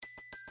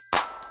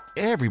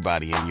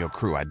Everybody in your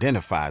crew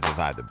identifies as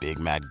either Big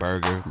Mac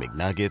Burger,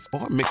 McNuggets,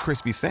 or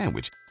McCrispy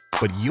Sandwich.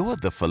 But you're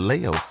the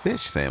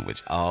Filet-O-Fish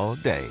Sandwich all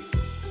day.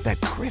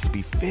 That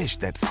crispy fish,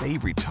 that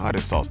savory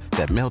tartar sauce,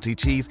 that melty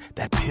cheese,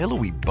 that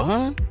pillowy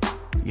bun.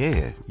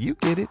 Yeah, you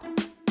get it.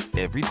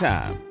 Every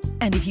time.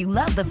 And if you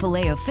love the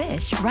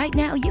Filet-O-Fish, right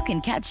now you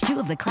can catch 2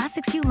 of the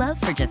classics you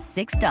love for just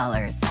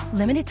 $6.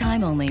 Limited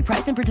time only.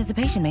 Price and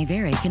participation may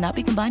vary. Cannot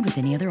be combined with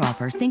any other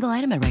offer. Single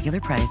item at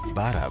regular price.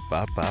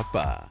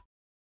 Ba-da-ba-ba-ba.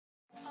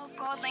 Oh,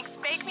 God, like,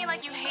 spank me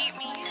like you hate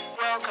me.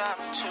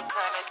 Welcome to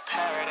Planet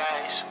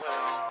Paradise,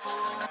 where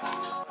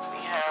we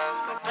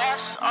have the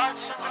best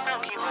arts of the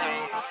Milky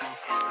Way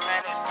in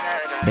Planet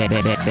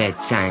Paradise.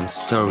 Bedtime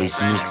Stories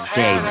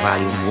Mixtape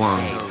Volume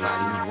 1.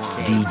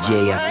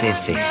 DJ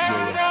Afefe.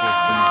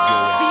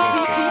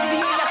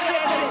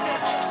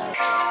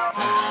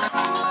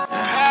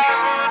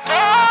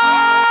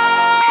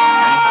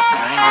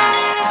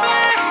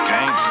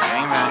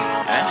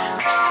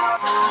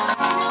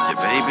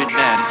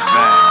 Daddy's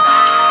back.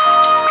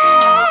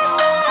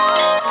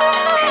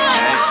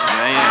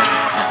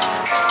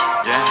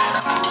 Yeah.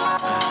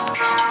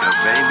 Your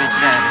baby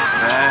daddy's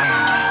back.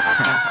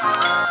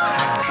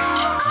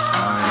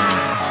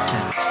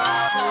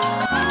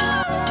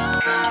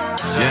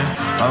 Yeah.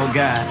 Oh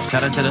God,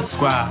 shout out to the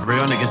squad.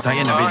 Real niggas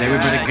dying every day, we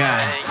pretty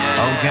good.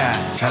 Oh God,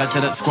 shout out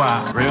to the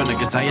squad. Real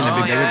niggas dying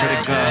every day, we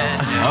pretty good.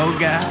 Oh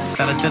God,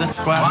 shout out to the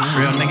squad.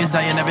 Real niggas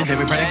dying every day,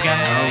 we pretty good.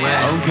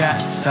 Oh God,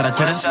 shout out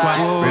to the squad.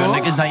 Real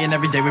niggas dying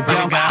every day, we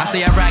pretty good. I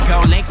see a rag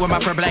go link with my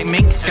fur black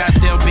mink. Scott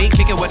still beat,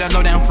 kick it with a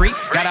low down freak.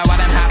 Got a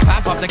wild and hot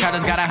pop off the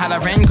cutters, got a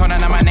hollering.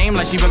 Calling out my name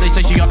like she really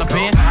say she all up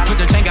in. Put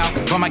your chain out,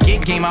 when my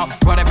kick came out.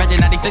 Brought it back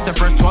in 96, the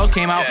first 12s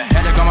came out.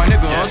 Had to go my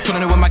niggas,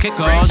 putting it with my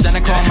kickers. Then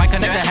I called my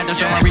connector, had to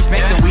show my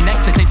respect. Then we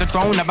next to take the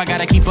throne, never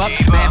gotta keep up.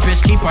 Bad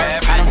bitch, keep her.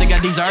 I don't think I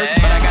deserve,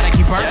 but I gotta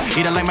keep her.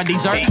 Eat her like my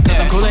dessert, cause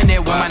I'm coolin'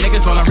 it when my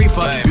niggas rollin'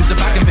 reefer. Used to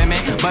back and pin me,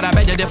 but I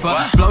bet you differ.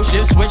 Flow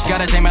shift switch,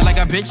 gotta tame it like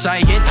a bitch.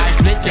 I hit, I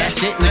split that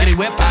shit, lickety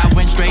whip. I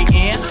went straight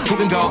in. Who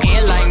can go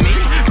in like me?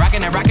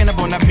 Rockin' up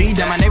on the beat.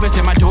 Then my neighbors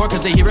hit my door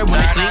cause they hear it when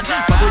they sleep.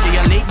 Fuck with the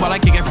elite while I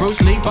kick it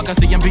Bruce Lee. Fuck a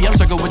CMB, I'm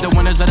circle with the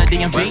winners of the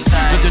DMV.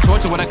 With the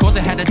torture, what I caused,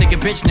 I had to take a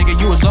bitch. Nigga,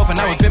 you was low and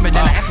I was pimpin'.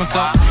 Then I asked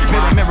myself,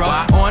 mirror, mirror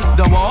on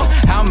the wall,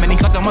 how many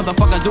sucker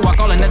motherfuckers do I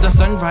call? And as the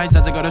sunrise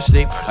as I go to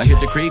sleep, I hit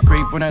the creep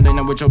when I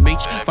dinner with your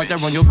beach. Fuck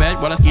that on your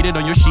bed while I skeet it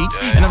on your sheets.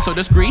 And I'm so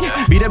discreet,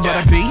 beat it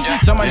butter pea.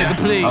 Somebody nigga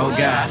please. Oh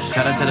God,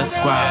 shout out to the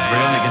squad.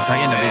 Real niggas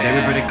dying every day,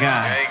 we pretty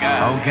good.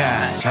 Oh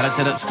God, shout out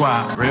to the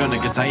squad. Real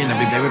niggas dying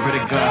every day, we pretty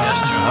good.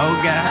 Oh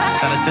God,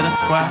 shout out to the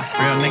squad.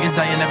 Real niggas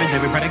dying every day,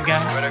 we pretty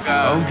good.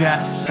 Oh God,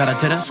 shout out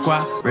to the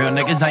squad. Real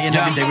niggas dying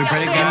every day, we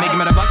pretty good. Make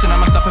him at a box and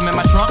I'ma stuff him in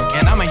my trunk.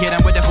 And I'ma hit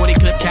him with that 40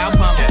 clip cow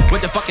pump.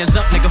 What the fuck is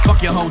up, nigga?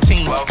 Fuck your whole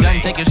team. Gun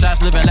taking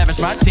shots, living lavish,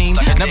 my team.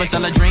 Never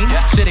sell a dream,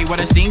 shit ain't what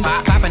it seems.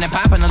 Popping and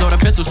popping, a load of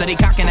pistols, steady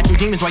cocking at you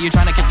demons while you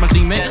trying to catch my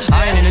semen.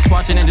 I ain't in the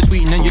twatting and the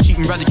tweeting and you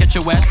cheating, brother. Catch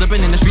your ass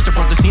slipping in the streets,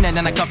 approach the scene and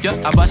then I cuff ya.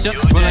 I bust ya,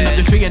 rolling up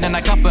the tree and then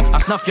I cuff her. I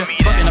snuff ya,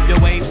 fucking up your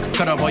waves,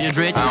 cut off all your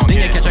dreads. Then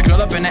you catch a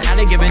girl up in the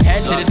alley giving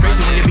head. Shit is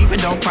crazy when you're beefing,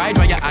 don't cry,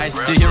 dry your eyes.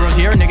 The heroes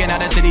here, nigga, now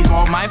the city's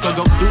more mindful.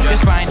 Go through your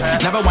spine,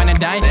 never wine and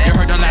dine. You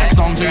heard the last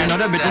song, so you know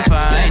the bitch is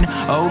fine.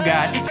 Oh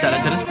God, shout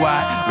out to the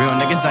squad. Real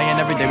niggas dying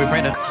every day, we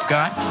pray to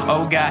God.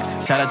 Oh God,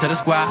 shout out to the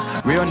squad.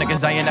 Real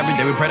niggas dying every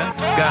day, we pray to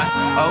God.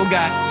 Oh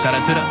God, shout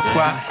out to the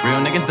squad. Real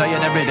niggas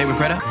dying every day, we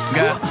pray to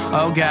God.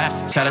 Oh God,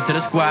 shout out to the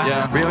squad.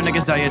 Real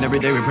niggas dying every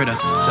day, we pray to.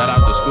 Shout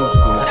out to Scoop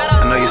School.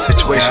 I know your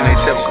situation ain't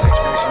typical,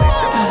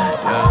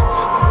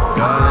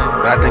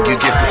 but I think you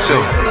gifted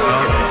too.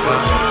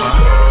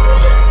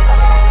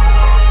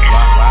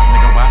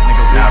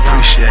 Now I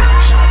appreciate it.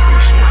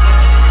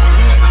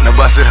 Now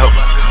bust it up.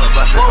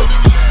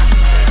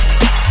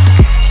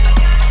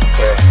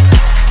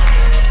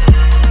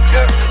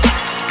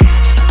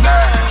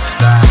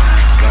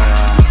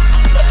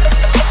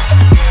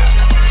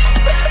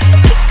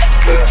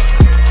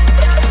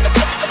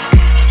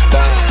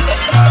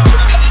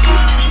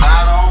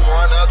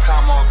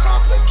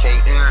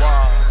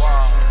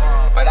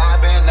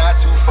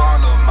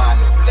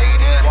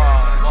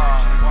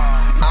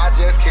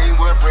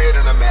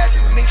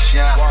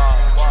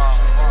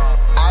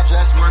 I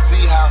just wanna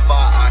see how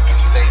far I can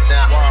take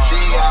them.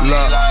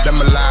 Look, that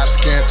my light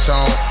skin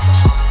tone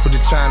with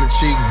the tiny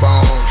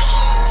cheekbones,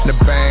 the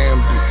band,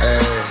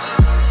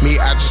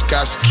 me, I just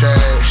got some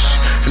cash,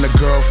 and the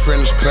girlfriend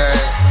is bad.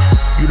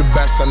 You the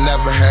best I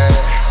never had.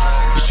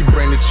 You should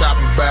bring the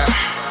chopper back.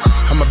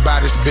 I'ma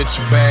buy this bitch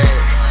a bag.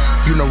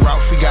 You know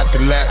Ralphie got the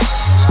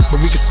less,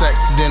 but we can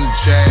sex it in the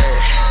jag.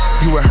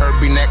 You and her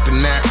be neck to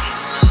neck.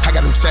 I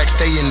got them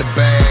texts, stay in the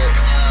bag.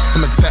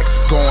 I'm in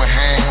Texas going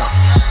ham,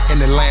 in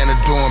Atlanta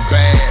doing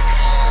bad.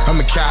 I'm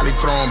in Cali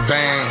throwing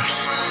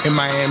bangs, in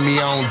Miami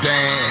on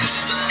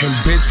dance. And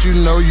bitch, you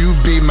know you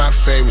be my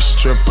favorite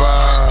stripper.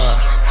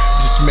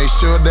 Just make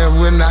sure that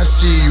when I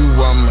see you,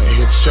 I'ma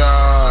hit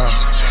ya.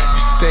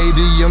 The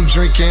stadium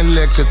drinking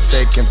liquor,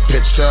 taking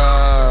pictures.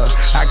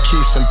 I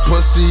keep some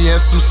pussy and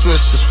some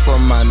swishers for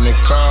my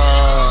nigga.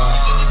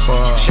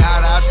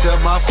 Shout out to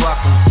my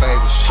fucking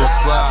favorite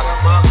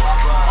stripper.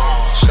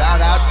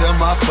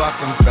 my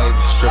fucking favorite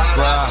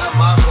stripper.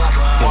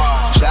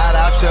 Shout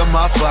out to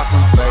my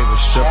fucking favorite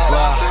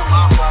stripper.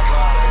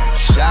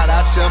 Shout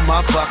out to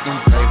my fucking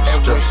favorite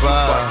stripper.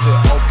 And when she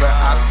bust it open,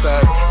 I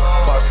say,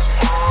 bust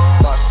it,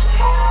 bust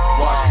it,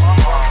 bust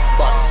it,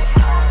 bust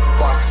it,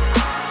 bust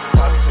it,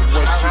 bust it.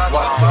 When she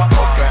bust it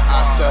open,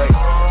 I say,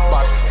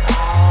 bust it,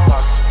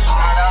 bust it,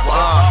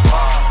 bust it,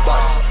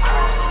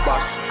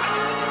 bust it,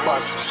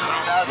 bust it,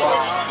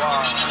 bust it.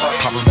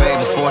 Pop a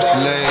baby before she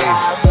leave,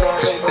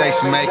 cause she say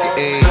she make it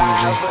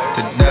easy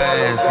to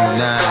dance and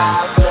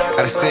dance.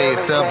 Gotta say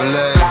it's up a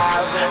leg,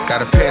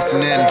 got a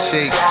piercing in the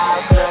cheek,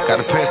 got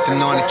a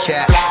piercing on the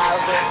cat,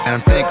 and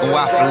I'm thinking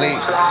waffle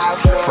leaps.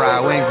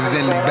 Fried wings is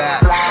in the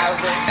back,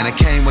 and I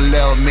came with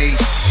Lil Meech,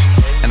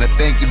 and I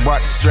think you brought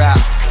the strap.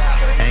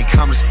 Ain't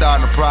come to start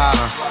no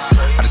problems,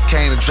 I just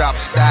came to drop a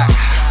stack.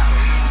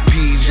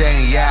 PJ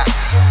and Yak,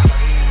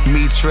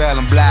 me trail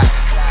and black.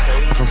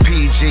 From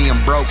PG I'm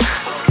broke,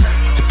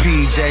 to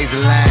PJ's the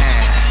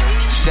land.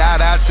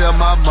 Shout out to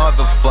my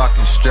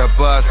motherfucking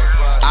strippers.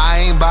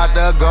 I ain't bout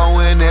to go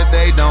in if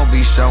they don't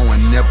be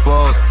showing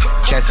nipples.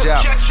 Catch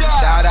up.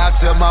 Shout out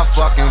to my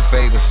fucking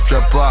favorite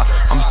stripper.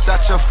 I'm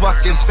such a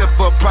fucking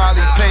tipper,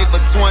 probably pay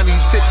for 20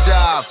 tip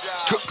jobs.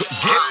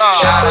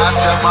 Shout out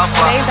to my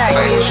fucking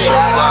favorite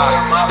stripper.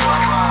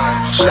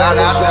 Shout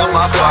out to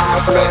my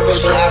fucking favorite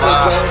stripper.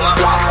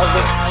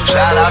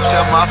 Shout out to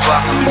my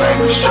fucking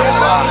favorite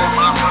stripper.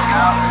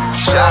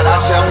 Shout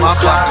out to my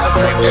fucking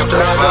favorite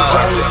stripper.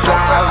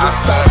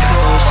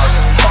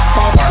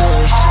 That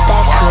kush,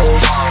 that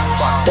kush,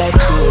 that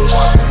kush,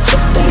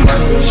 that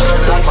kush,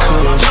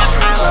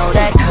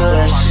 that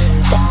kush,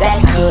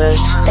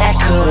 that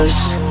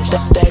kush,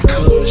 that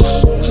kush,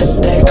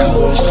 that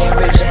kush.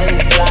 Mary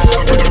Jane's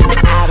flowers.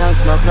 I don't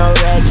smoke no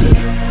Reggie,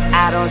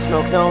 I don't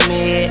smoke no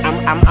mid.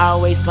 I'm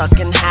always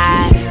fucking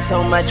high.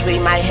 So much we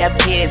might have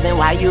kids, and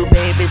while you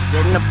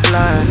babysitting the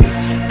blunt,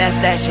 that's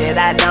that shit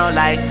I don't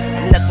like.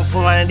 I'm looking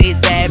for one of these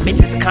bad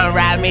bitches to come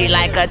ride me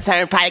like a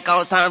turnpike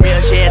on some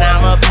real shit.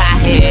 I'm a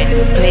pothead.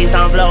 Please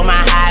don't blow my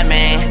high,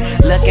 man.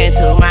 Look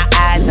into my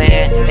eyes and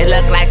it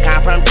look like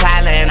I'm from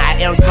Thailand. I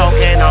am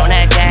smoking on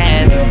that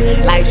gas.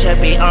 Life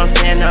should be on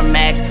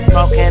Cinemax.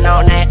 Smoking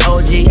on that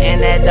OG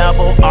and that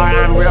double R.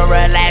 I'm real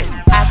relaxed.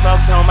 I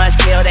smoke so much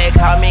kill, they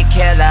call me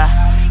killer.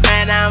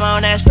 Man, I'm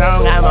on that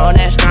strong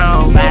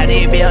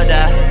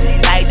bodybuilder.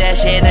 Like that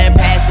shit and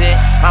pass it.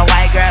 My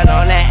white girl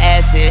on that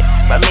acid,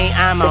 but me,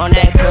 I'm on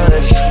that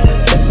kush.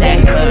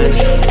 That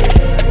kush.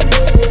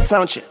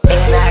 Don't you?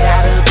 And I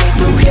got a big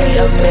bouquet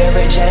of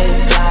Mary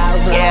Jane's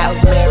flowers. Yeah,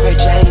 Mary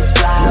Jane's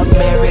flowers.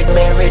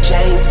 Mary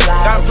Jane's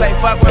flowers. Don't play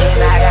fuck with me.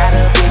 And I got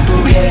a big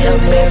bouquet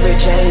of Mary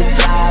Jane's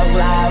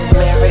flowers.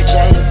 Mary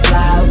Jane's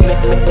flowers.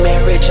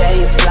 Mary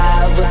Jane's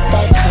flowers.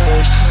 That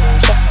kush.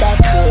 That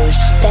kush.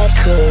 That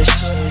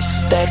kush.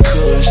 That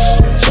kush.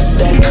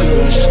 That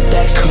kush.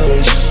 That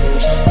kush.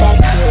 That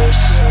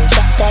kush.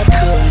 That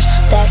kush.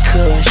 That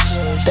kush.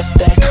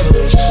 That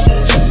kush.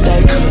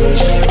 That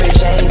kush. Mary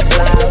Jane's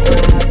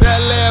flowers. That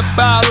little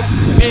bottle,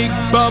 big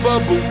bubba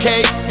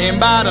bouquet. And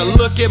by the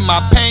look at my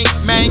paint,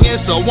 man,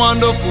 it's a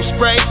wonderful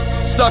spray.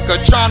 Sucker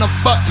tryna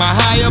fuck my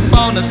high up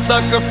on a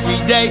sucker free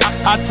day.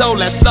 I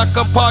told that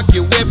sucker park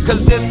your whip,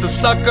 cause this a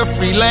sucker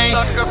free lane.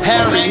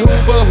 Harry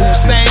Hoover,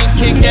 Hussein,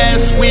 kick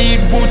ass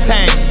weed,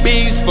 Wu-Tang.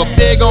 Bees for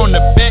big on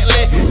the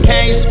Bentley,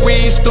 can't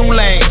squeeze through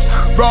lanes.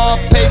 Raw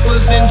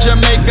papers in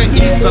Jamaica,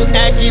 eat some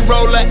Aki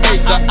roller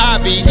acre. I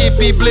be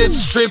hippie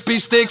blitz,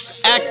 trippy sticks,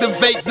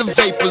 activate the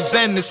vapors.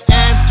 And this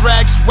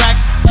anthrax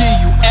wax,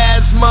 give you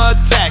asthma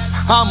attacks.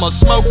 I'm a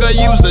smoker,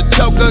 use a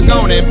choker,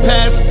 gon' and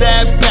pass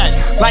that back.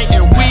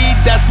 Lighting weed,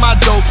 that's my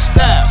dope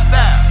style.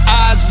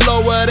 Eyes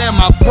lower than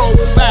my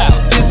profile.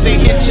 This ain't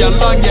hit your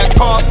lung, your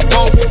cough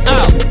both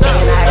out.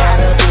 And I got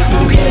a big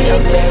bouquet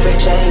of Mary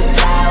Jane's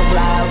flowers.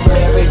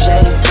 Mary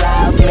Jane's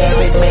flowers.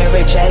 Mary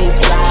Jane's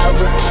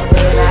flowers.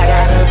 And I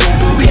got a big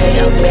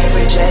bouquet of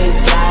Mary Jane's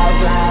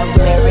flowers.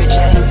 Mary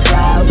Jane's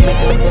flowers.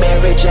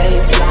 Mary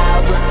Jane's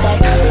flowers. That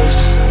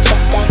kush.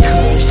 That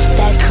kush.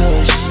 That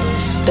kush.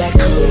 That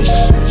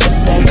kush.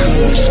 That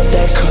kush.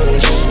 That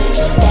kush.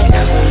 That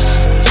kush.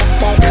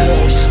 That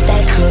kush.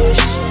 That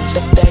kush.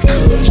 That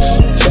kush.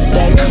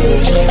 That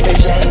kush. Mary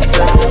Jane's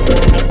flowers.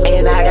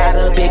 And I got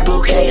a big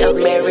bouquet of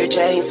Mary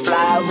Jane's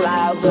flowers.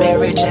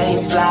 Mary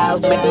Jane's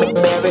flowers.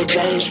 Mary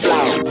Jane's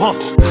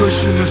flowers.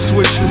 Cushion and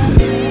swisher,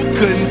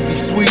 couldn't be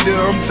sweeter.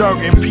 I'm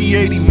talking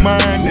P80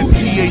 mine and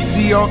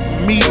TAC off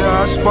the meter.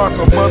 I spark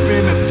 'em up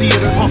in the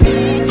theater.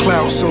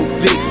 Cloud so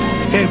thick,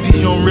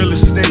 heavy on real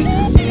estate.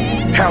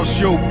 House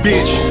your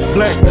bitch,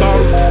 black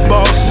bottle for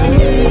boss.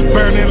 I'm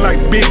burning like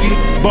Biggie,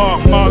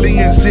 Bob Marley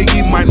and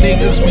Ziggy. My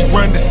niggas, we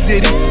run the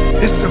city.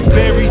 It's a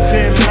very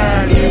thin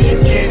line, you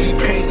can candy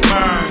paint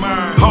mine.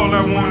 All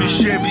I want is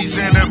Chevys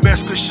and the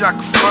best kush I can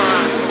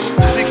find.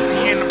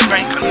 60 in the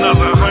bank,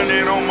 another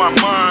 100 on my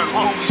mind.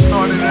 When we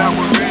started out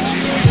with Reggie,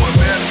 we were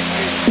barely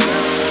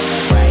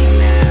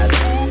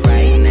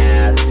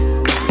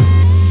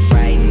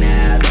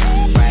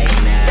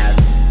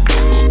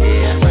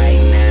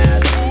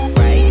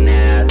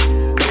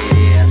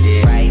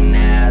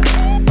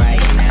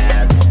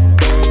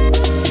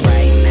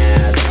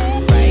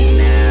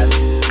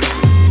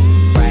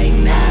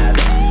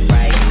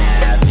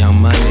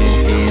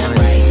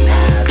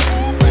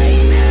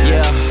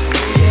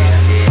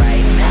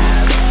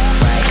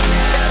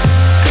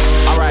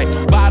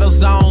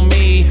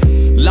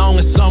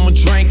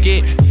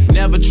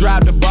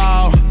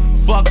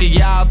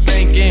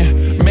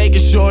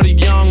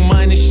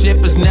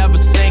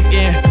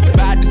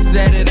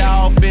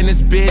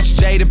bitch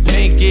Jada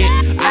Pinkett.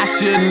 I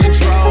shouldn't have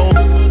drove.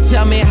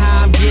 Tell me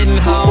how I'm getting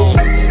home.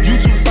 You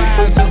too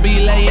fine to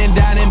be laying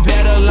down in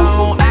bed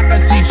alone. I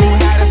can teach you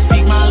how to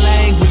speak my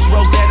language,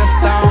 Rosetta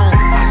Stone.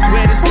 I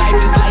swear this life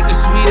is like the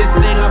sweetest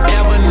thing I've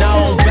ever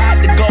known.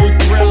 About to go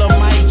Thriller,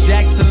 Mike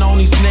Jackson on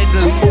these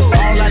niggas.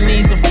 All I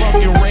need's a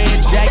fucking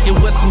red jacket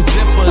with some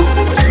zippers.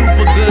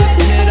 Super good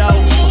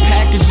Smitto,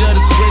 package of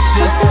the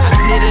swishers. I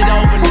did it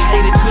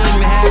overnight, it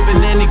couldn't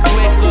happen any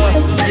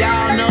quicker.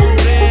 Y'all know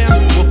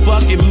them, well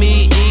fucking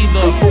me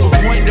either. But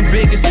point the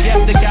biggest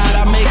skeptic out,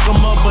 I make him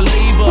a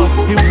believer.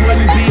 It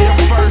wouldn't be the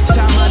first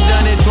time I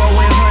done it,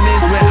 throwing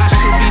hundreds where I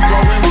should be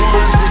throwing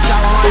ones, which I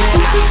run it.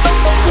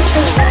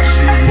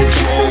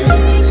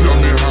 Tell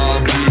me how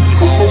I'm getting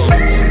home.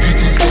 You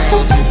too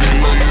fine to be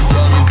laying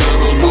down in bed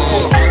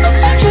alone. I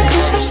teach you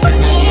how to speak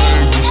my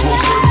language,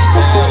 Rosetta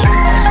Stone.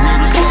 I swear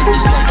this life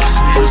is like the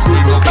sweetest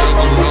thing I've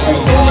ever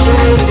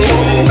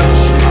known. I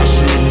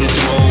shouldn't have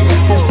drove.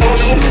 I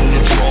shouldn't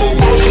have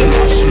drove. I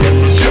shouldn't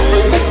have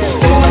drove.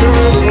 Tell me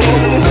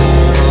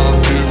how I'm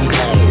getting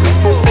home.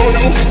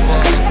 You too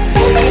fine.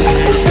 Like the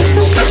sweetest thing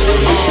I've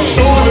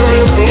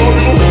ever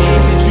known.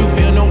 That you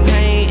feel no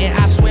pain, and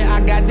I swear I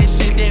got this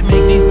shit that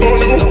make these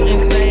bitches go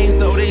insane.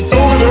 So they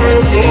told me I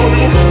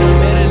know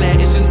better than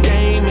that. It's just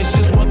game. It's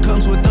just what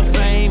comes with the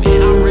fame,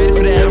 and I'm ready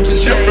for that. I'm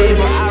just saying,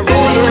 but I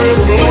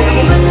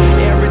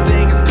really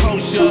everything is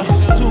kosher.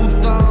 2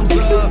 thumbs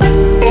up,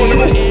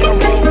 Diva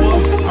and Roper.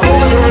 I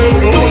really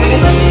can't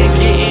see it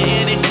getting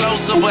any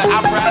closer, but I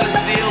probably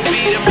still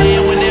be the man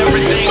when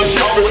everything is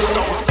over.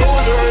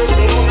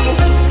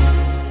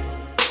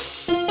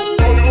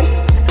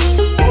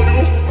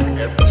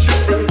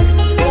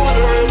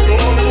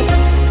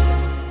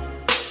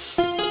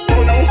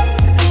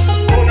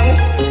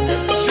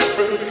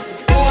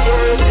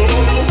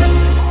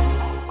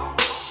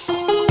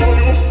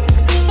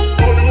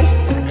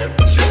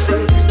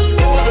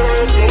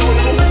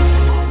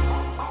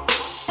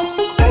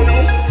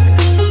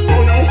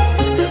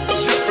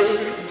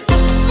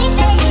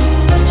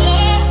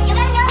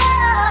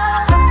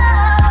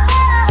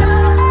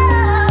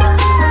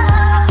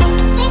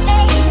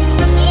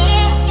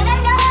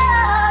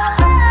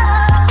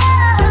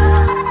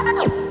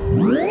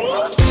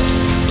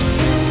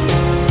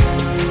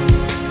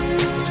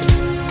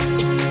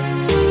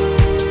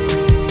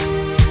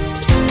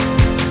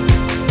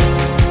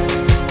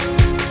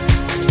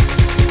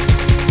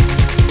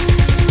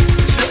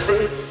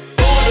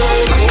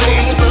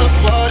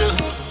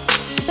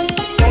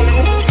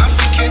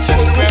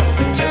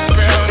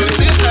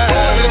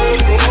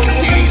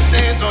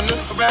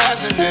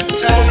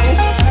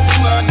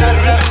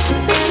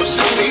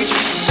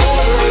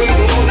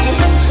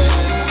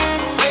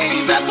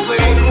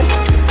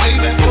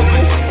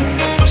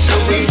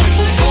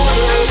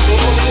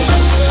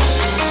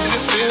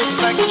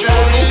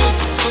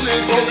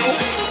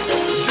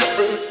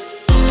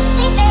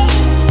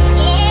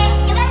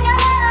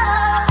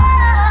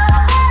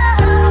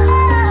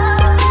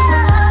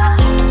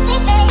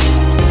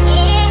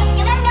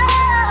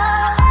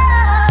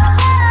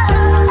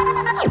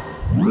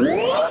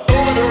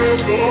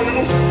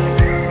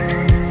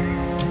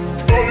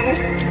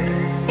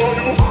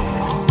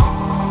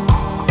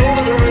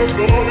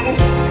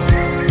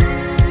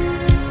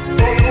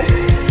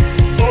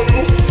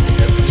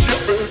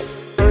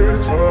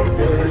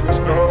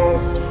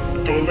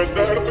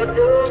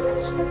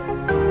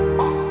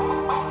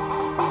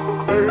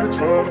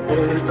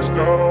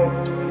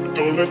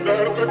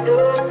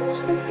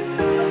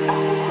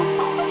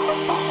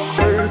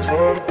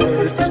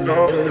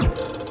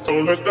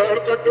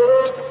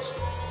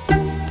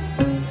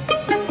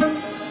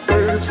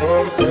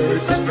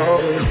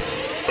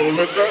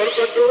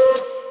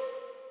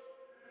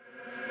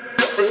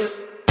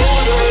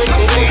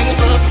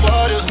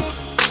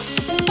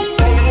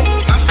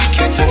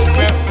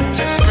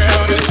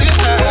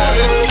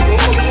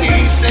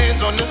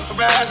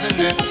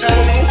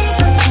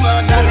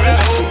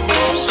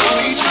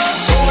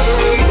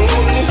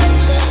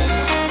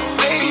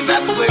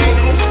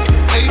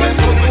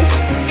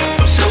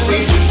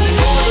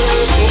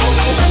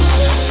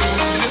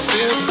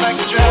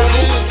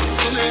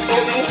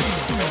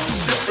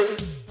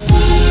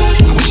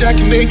 I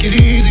can make it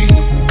easy to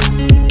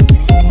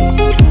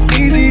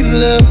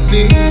love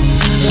me.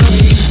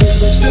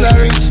 Still I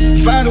reach,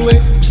 find a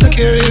way, I'm stuck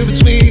here in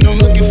between. I'm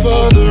looking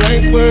for the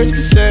right words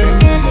to say.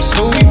 I'm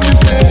slowly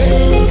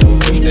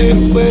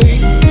drifting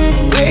away,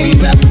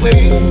 wave after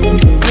wave,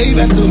 wave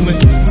after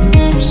wave.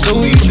 I'm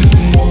slowly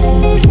drifting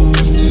away,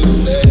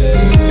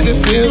 and it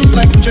feels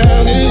like I'm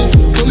drowning,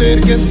 pulling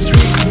against the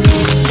street,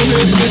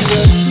 pulling against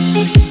the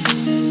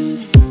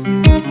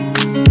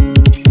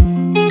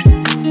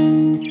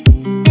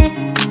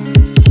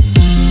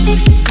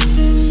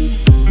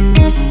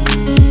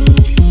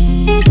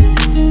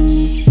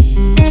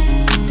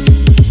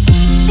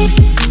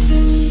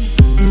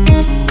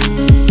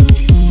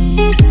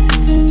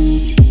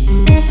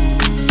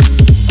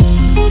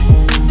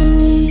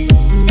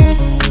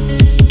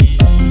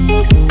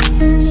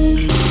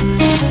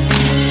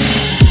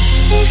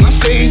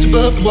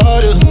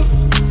water.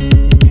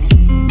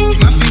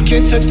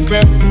 touch the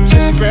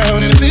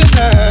ground, and it feels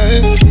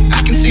like I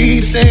can see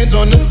the sands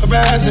on the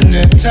horizon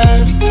every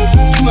time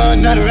you are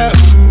not around.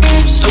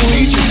 So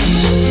we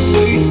drift,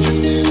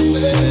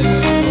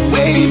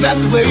 wave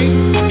after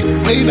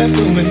wave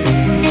after wave,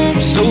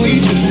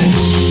 slowly drifting,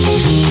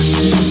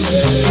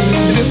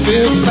 and it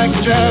feels like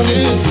I'm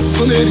drowning,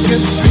 pulling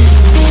against the street,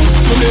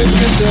 pulling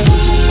against the.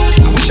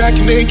 I wish I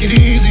could make it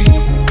easy to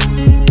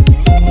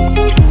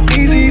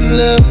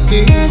love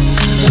me.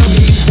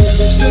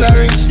 Still I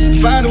reach,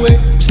 find a way.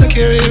 I'm stuck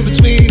here in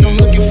between. I'm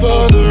looking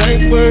for the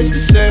right words to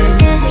say.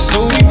 I'm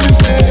slowly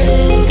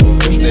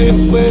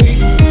drifting away,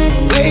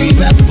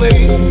 wave after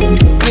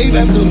wave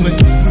after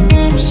wave.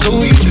 I'm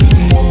slowly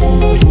drifting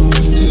away,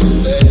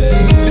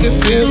 and it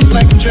feels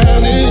like I'm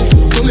drowning,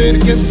 pulling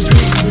against the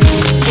street,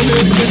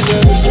 pulling against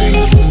the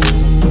street.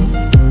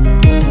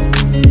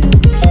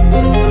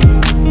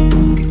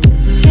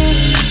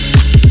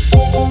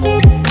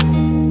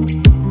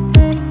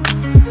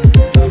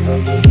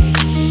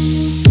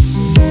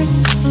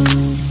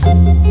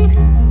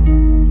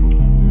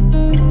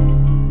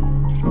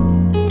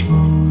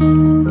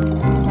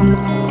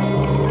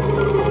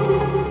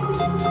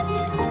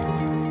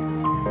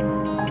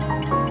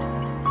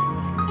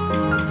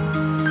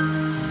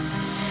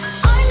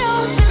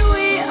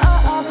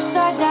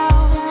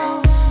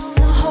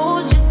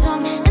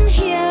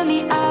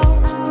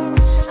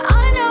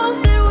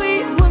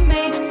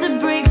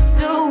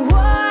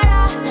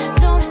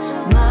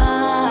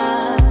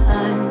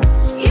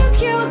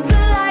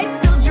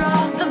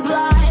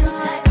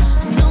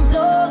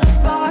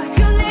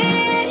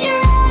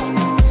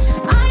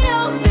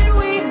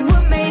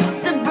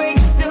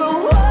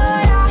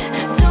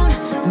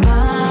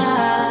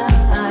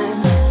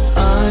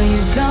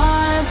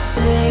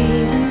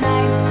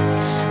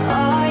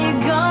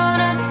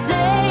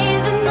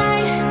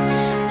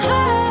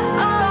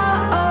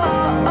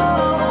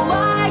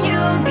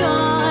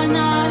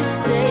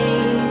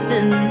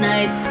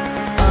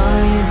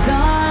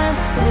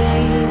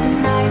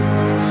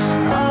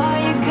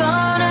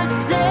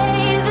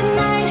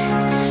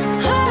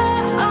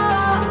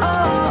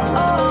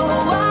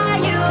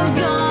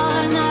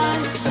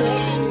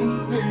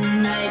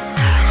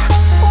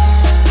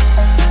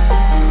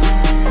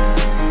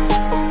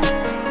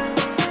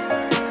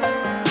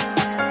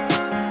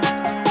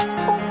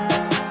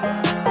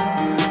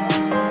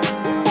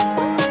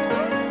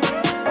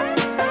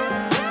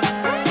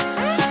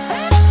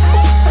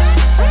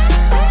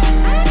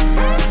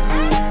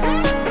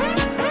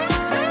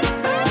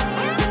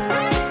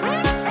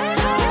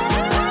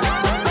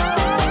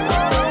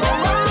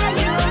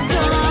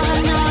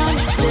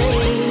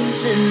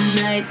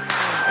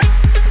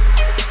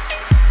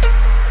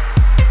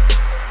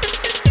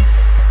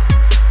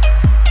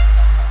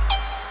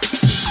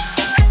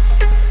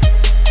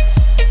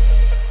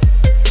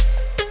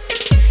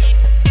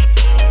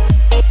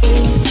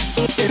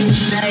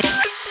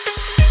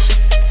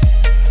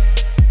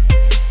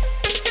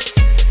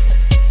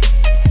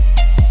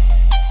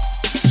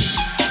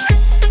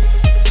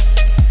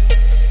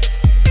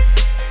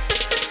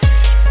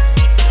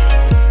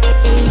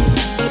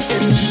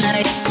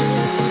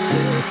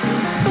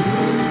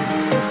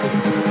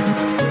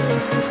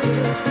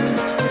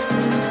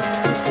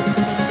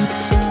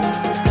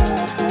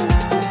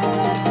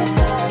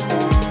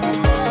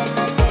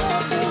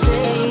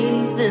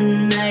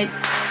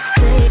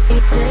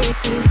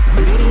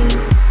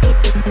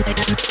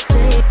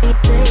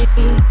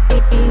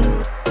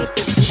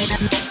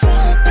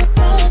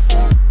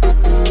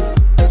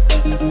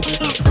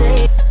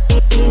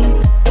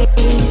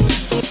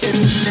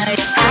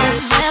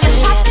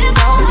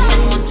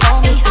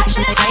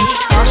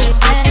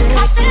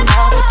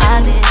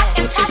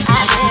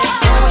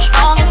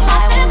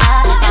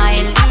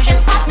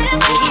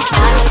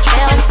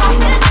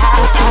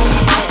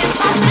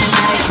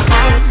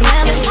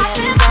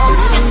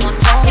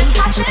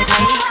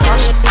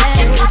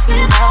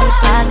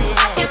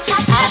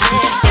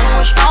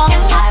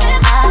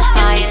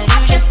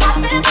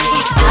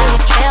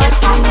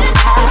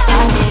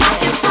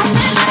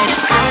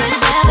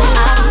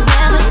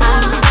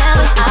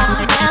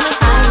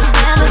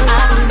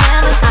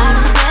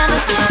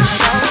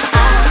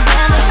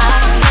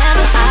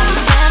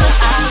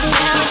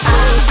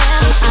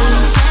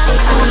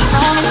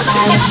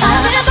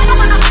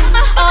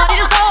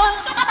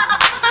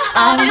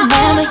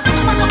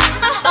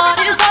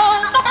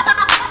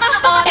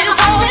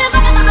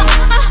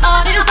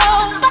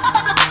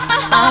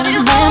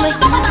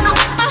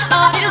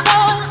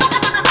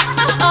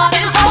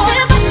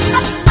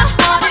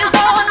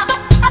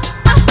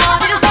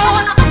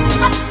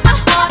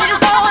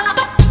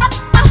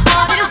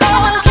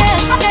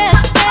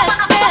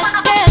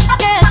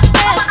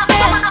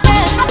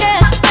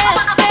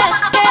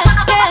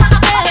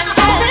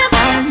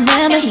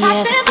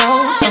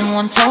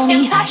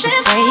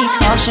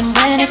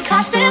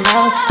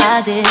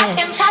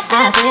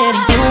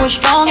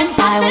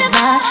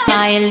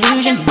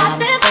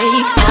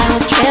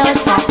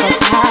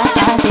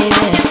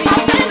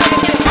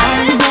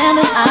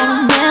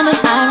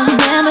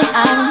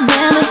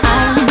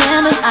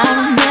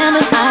 I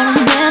remember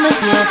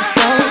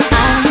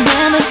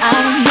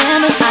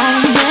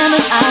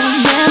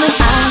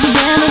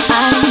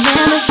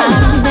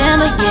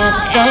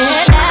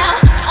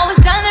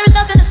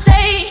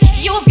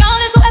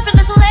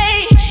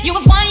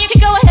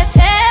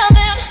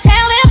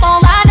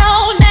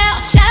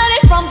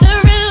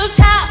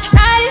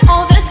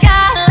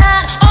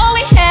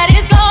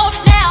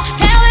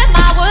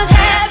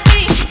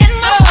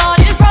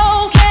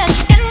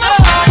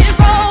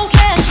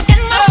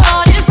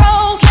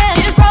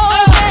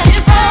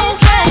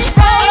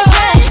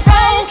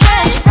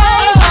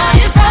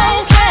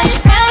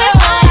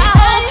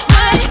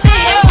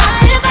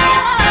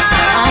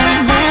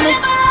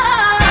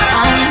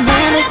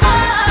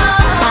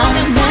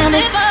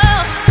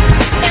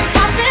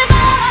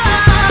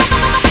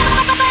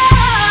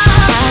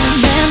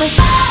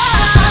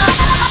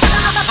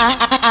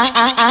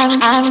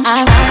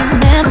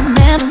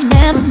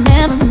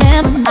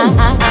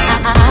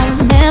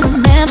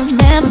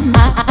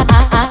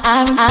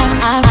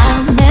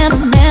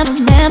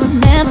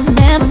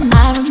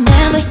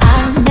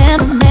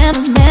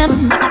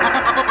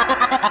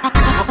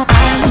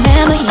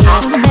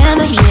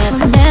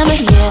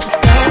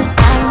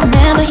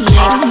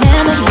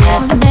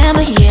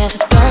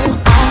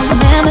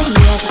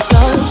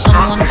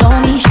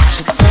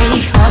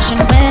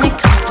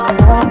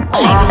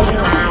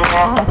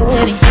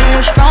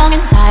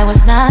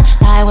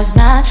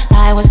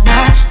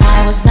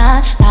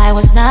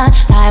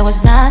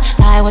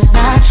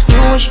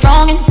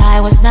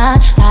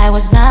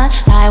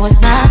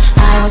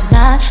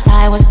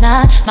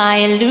My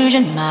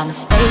illusion, my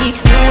mistake.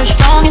 You were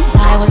strong and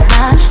I was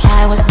not.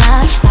 I was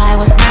not. I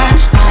was not.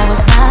 I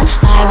was not. I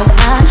was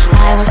not.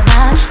 I was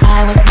not.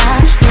 I was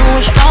not. You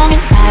were strong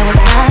and I was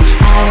not. I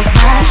was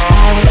not.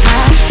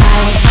 I was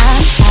not. I was not. I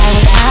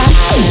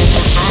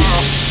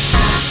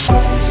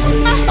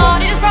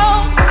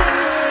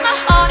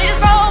was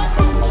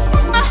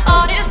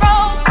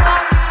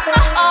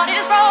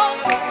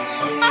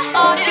not. My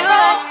heart is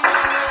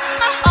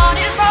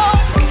broke.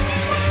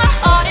 My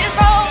heart is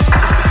broke. My heart is broke. My heart is broke. My heart is broke. My heart is broke. My heart is broke.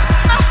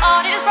 My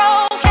heart is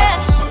broken.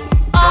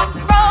 I'm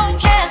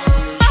broken.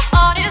 My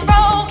heart is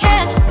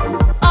broken.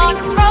 I'm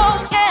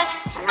broken.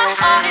 My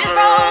heart is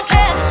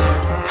broken.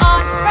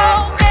 I'm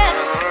broken.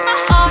 My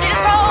heart is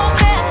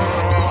broken.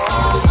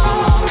 My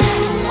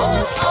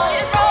heart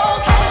is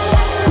broken.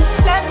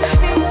 Let me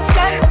feel,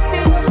 let me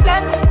feel,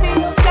 let me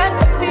feel, let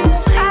me feel.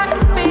 I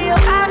can feel,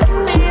 I can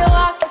feel,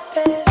 I can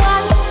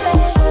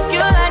feel.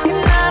 You're like a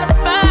 9 to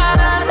 5,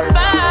 9 to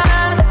 5,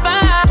 9 to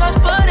 5. Just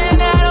putting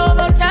that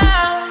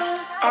overtime.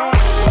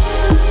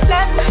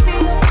 Let me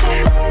feel,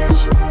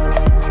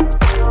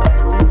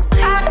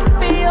 I can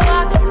feel,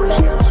 I can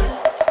feel.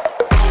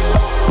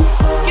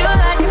 You're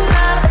like a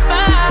 9 to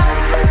 5.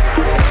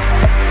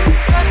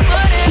 Just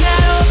putting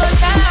that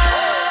overtime.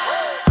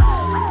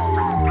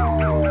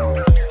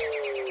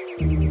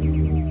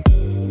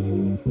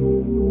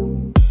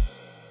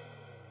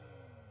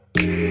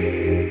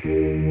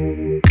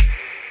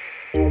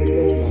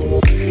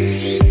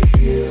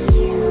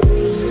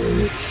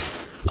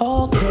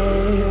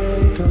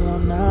 Okay, girl,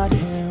 I'm not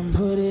him.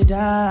 Put it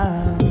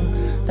down,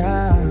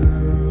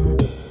 down.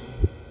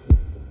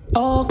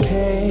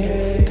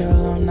 Okay,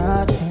 girl, I'm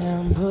not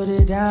him. Put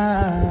it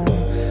down,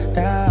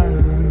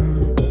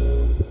 down.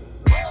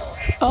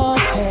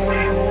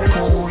 Okay,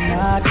 girl, I'm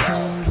not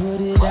him.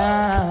 Put it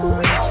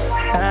down,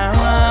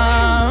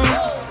 down.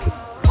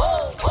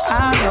 I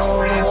know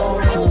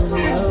who's a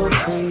little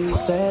freak.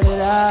 Let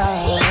it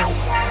out.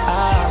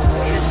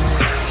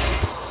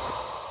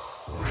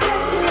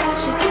 Sexy, I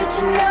should get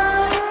to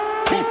know.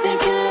 Me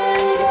thinking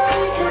illegal,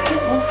 we could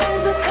get more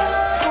physical.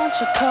 Won't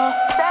you call?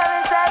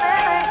 778.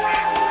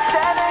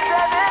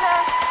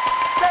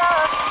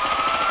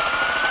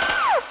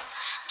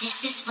 This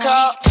is what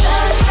it's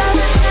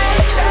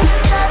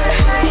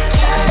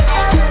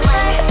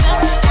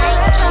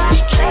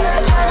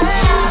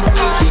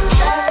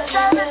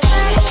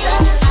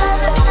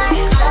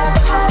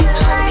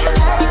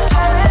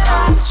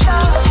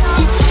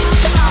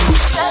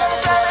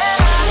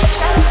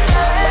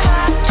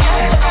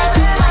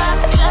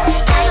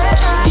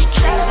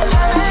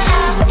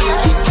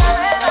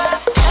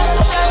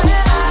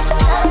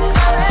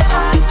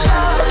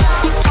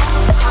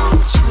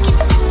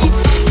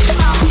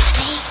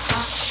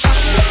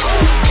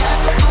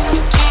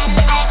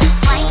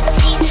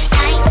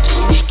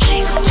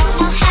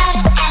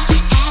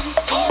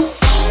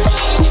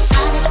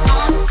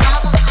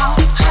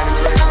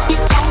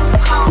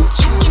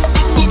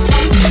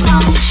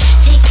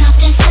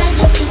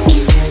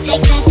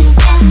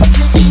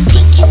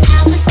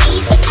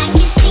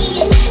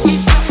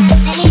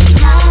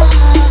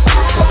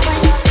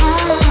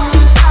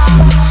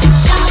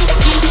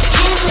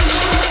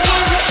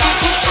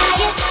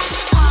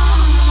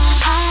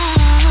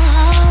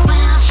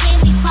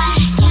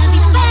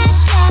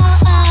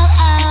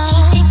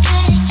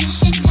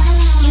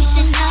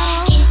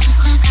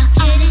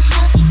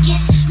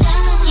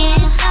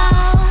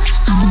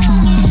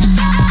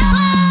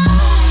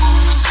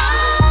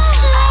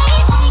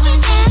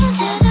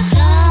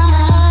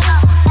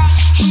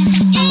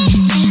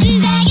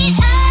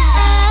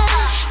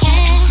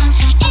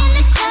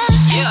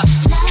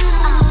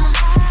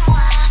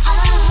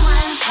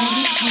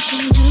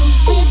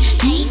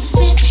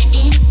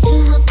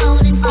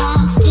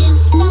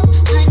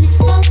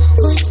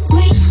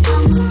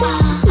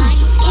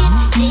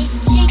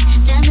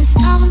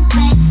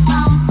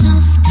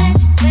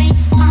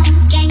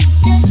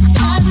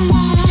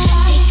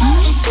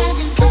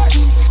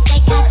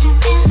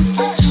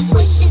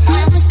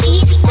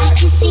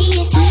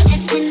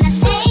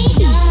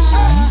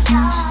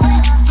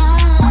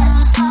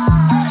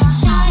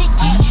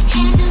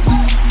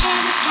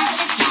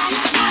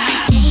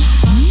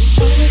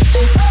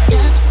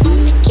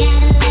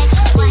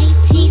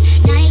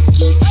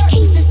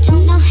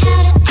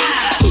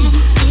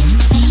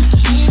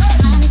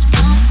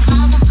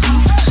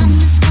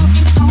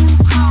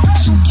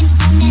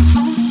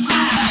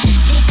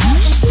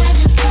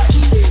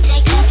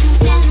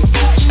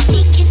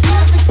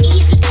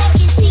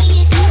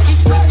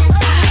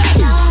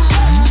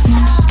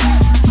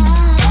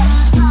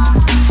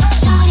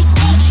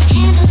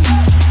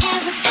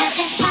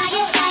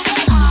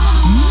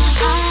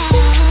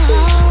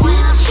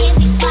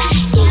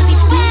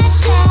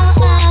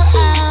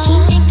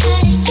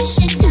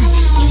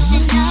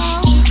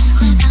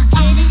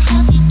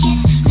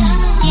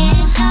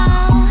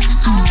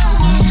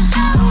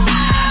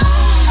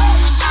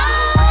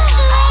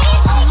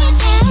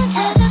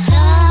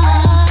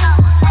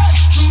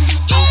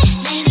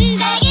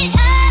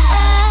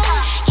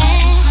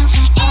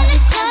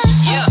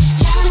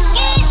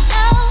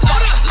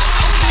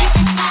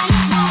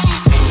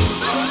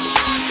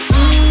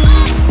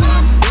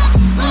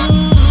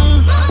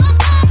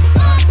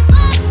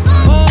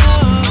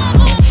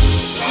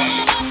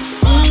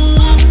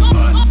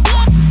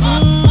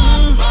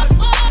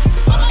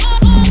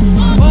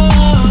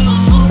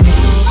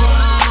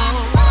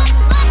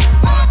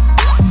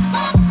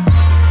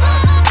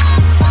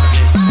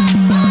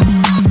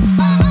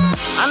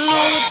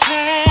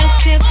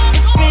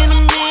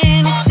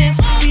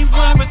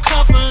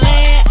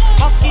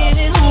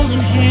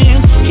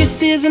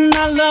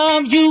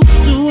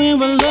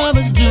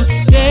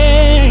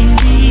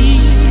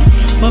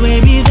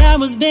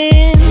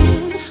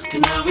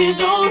we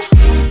don't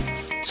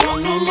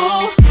talk no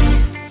more.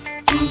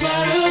 You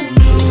got a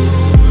new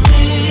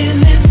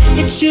man, and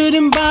it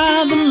shouldn't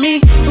bother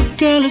me, but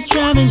girl, it's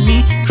driving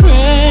me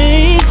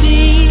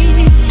crazy.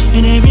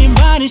 And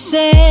everybody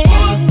say,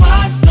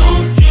 why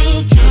don't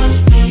you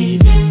just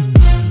leave it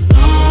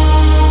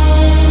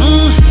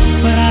alone?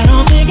 But I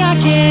don't think I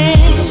can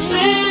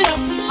sit up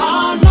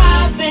all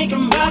night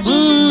thinking about you,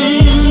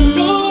 and you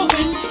know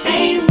it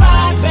ain't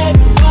right, baby.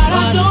 But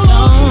I don't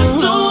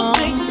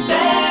think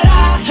that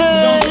I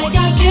don't think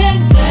I can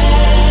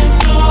let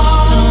go.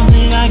 I don't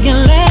think I can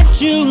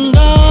let you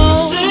go.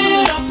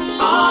 Sit up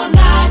all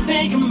night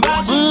thinking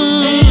about you,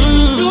 and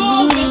you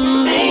know it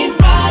ain't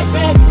right,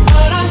 baby.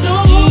 But I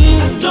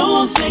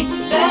don't think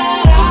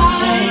that I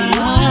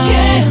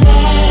can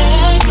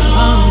let go.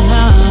 Oh,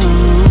 no.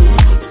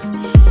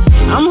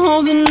 I'm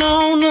holding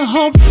on to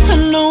hope. I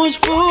know it's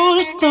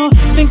foolish though,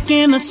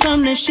 thinking that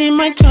someday she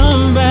might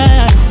come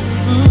back.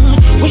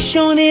 Wish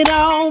on it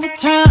all the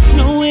time,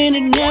 knowing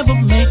it never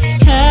may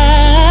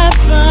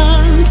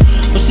happen.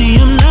 But see,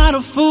 I'm not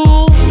a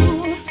fool,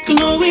 'cause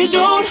no, we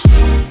don't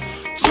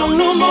talk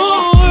no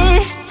more.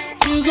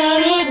 You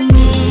got a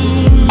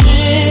new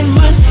man,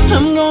 but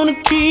I'm gonna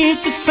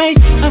keep the faith.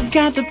 I've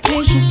got the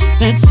patience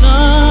that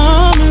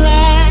some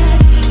lack.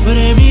 But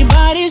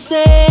everybody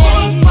say,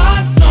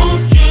 why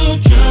don't you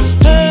just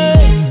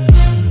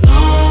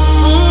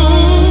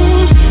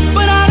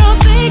but I don't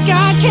think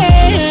I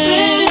can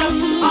sit up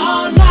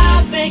all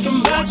night thinking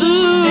about you,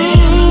 and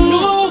you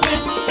know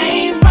it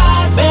ain't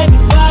right, baby.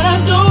 But I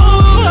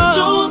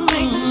don't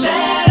think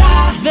that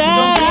I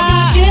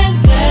can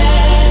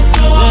let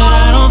go. Said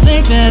I don't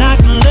think that I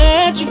can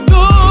let you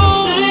go.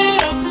 Sit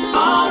up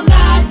all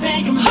night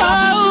thinking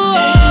about you,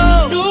 and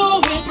you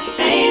know it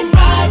ain't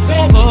right,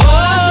 baby. But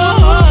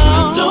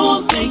I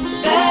don't think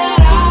that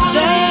I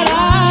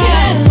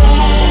can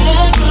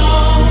let go.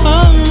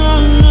 Oh, no,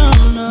 no,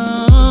 no.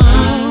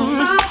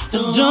 I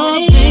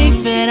don't think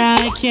that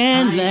I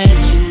can let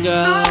you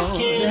go.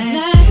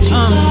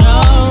 Oh, no.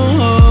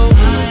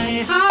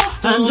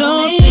 I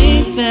don't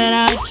think that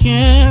I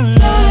can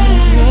let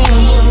you go.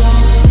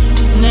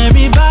 And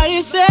everybody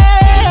says,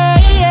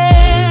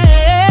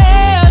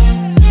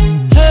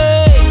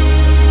 hey,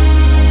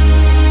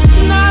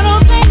 and I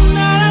don't think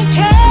that I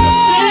can.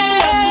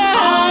 Sit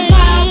all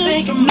night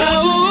thinking about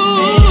you,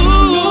 and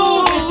you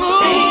know it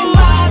ain't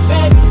right,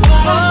 baby.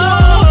 But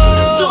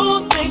I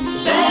don't think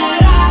that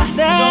I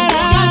can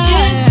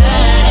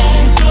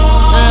let go.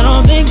 I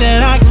don't think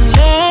that I can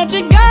let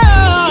you go.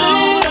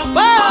 Sit up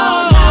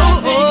all night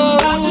thinking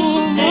about you,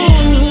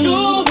 and you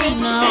know it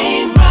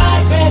ain't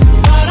right, baby.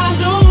 But I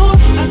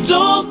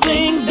don't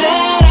think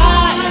that I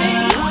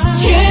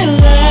can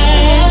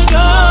let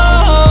go.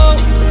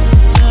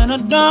 And I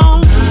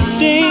don't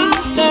think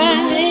that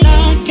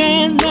I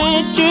can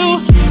let you.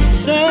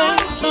 Say,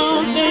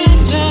 don't think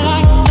that I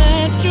can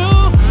let you.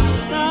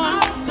 No,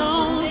 I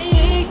don't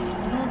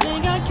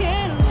think I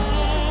can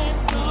let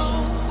go.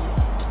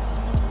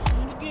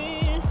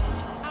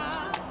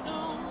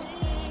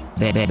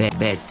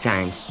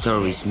 Bedtime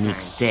Stories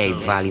Mixtape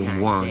Volume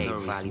 1.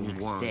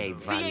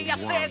 DJ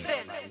Acese.